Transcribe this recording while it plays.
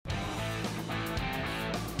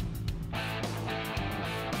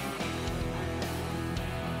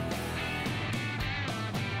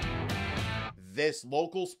This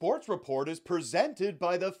local sports report is presented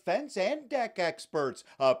by the Fence and Deck Experts,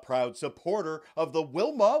 a proud supporter of the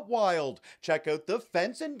Wilmot Wild. Check out the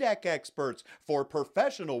Fence and Deck Experts for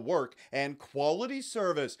professional work and quality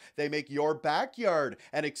service. They make your backyard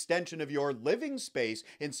an extension of your living space,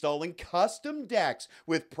 installing custom decks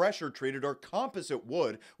with pressure-treated or composite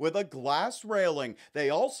wood with a glass railing. They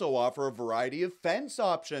also offer a variety of fence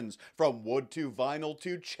options, from wood to vinyl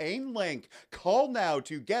to chain link. Call now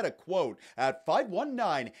to get a quote at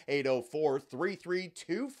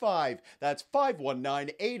 519-804-3325. That's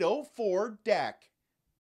 519-804-DECK.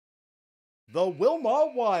 The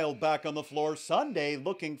Wilmot Wild back on the floor Sunday,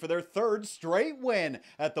 looking for their third straight win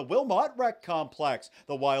at the Wilmot Rec Complex.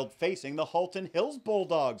 The Wild facing the Halton Hills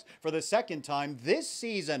Bulldogs for the second time this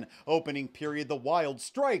season. Opening period, the Wild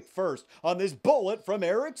strike first on this bullet from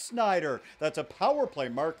Eric Snyder. That's a power play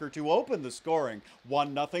marker to open the scoring.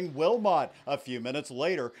 1-0 Wilmot. A few minutes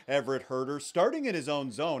later, Everett Herder starting in his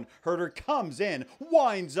own zone. Herder comes in,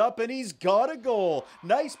 winds up, and he's got a goal.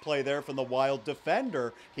 Nice play there from the Wild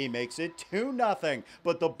defender. He makes it 2-0,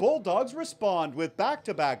 but the Bulldogs respond with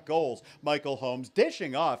back-to-back goals. Michael Holmes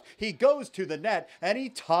dishing off. He goes to the net and he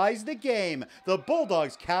ties the game. The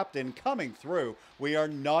Bulldogs captain coming through. We are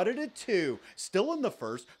knotted at 2. Still in the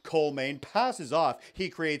first, Coleman passes off. He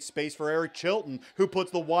creates space for Eric Chilton, who puts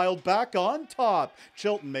the Wild back on top.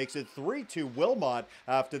 Chilton makes it 3-2 Wilmot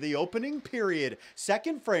after the opening period.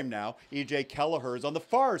 Second frame now, EJ Kelleher is on the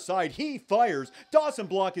far side. He fires. Dawson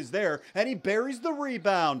Block is there and he buries the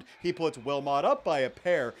rebound. He puts Wilmot up by a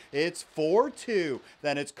pair. It's 4-2.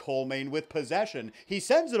 Then it's Coleman with possession. He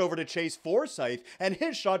sends it over to Chase Forsyth, and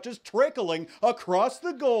his shot just trickling across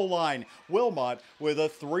the goal line. Wilmot with a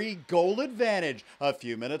 3-goal advantage. A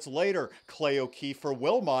few minutes later, Clay O'Keefe for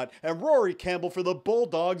Wilmot and Rory Campbell for the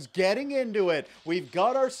Bulldogs getting into it. We've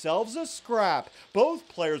got ourselves a scrap. Both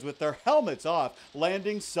players with their helmets off,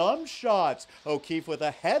 landing some shots. O'Keefe with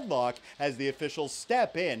a headlock as the officials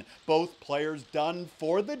step in. Both players done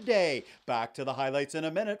for the day. Back to the highlights in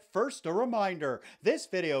a minute. First, a reminder. This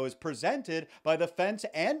video is presented by the Fence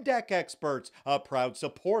and Deck Experts, a proud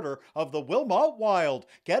supporter of the Wilmot Wild.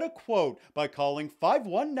 Get a quote by calling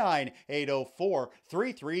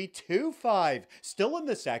 519-804-3325. Still in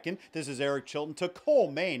the second, this is Eric Chilton to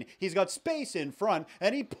Coleman. He's got space in front,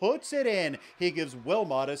 and he puts it in. He gives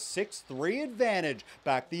Wilmot a 6-3 advantage.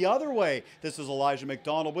 Back the other way, this is Elijah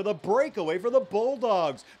McDonald with a breakaway for the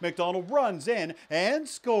Bulldogs. McDonald runs in and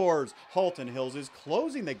scores. Halton Hills is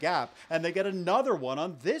closing the gap, and they get another one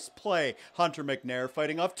on this play. Hunter McNair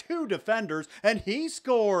fighting off 2 defenders, and he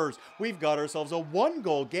scores. We've got ourselves a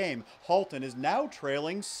 1-goal game. Halton is now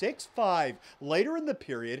trailing 6-5. Later in the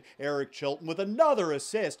period, Eric Chilton with another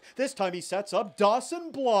assist. This time he sets up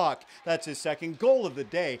Dawson Block. That's his second goal of the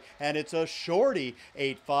day, and it's a shorty.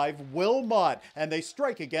 8-5 Wilmot, and they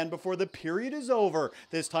strike again before the period is over.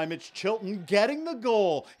 This time it's Chilton getting the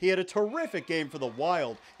goal. He had a terrific game for the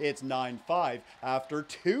Wild. It's 9-5 after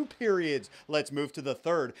 2 periods. Let's move to the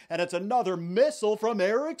third, and it's another missile from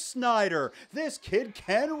Eric Snyder. This kid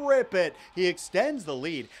can rip it. He extends the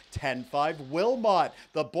lead. 10-5 Wilmot.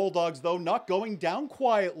 The Bulldogs, though, not going down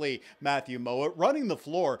quietly. Matthew Mowat running the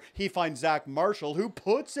floor. He finds Zach Marshall, who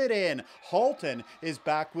puts it in. Halton is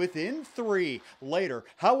back within 3. Later,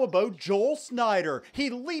 how about Joel Snyder? He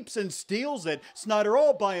leaps and steals it. Snyder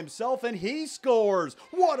all by himself, and he scores.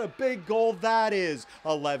 What a big goal that is.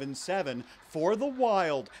 11-7 for the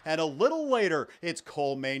Wild. And a little later, it's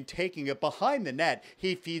Coleman taking it behind the net.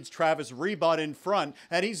 He feeds Travis Rebot in front,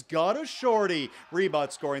 and he's got a shorty.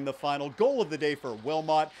 Rebot scoring the final goal of the day for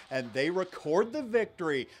Wilmot, and they record the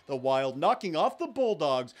victory. The Wild knocking off the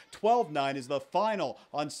Bulldogs. 12-9 is the final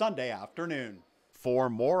on Sunday afternoon. For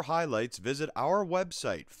more highlights, visit our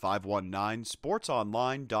website,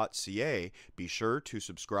 519sportsonline.ca. Be sure to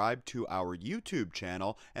subscribe to our YouTube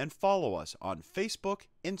channel and follow us on Facebook,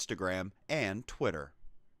 Instagram, and Twitter.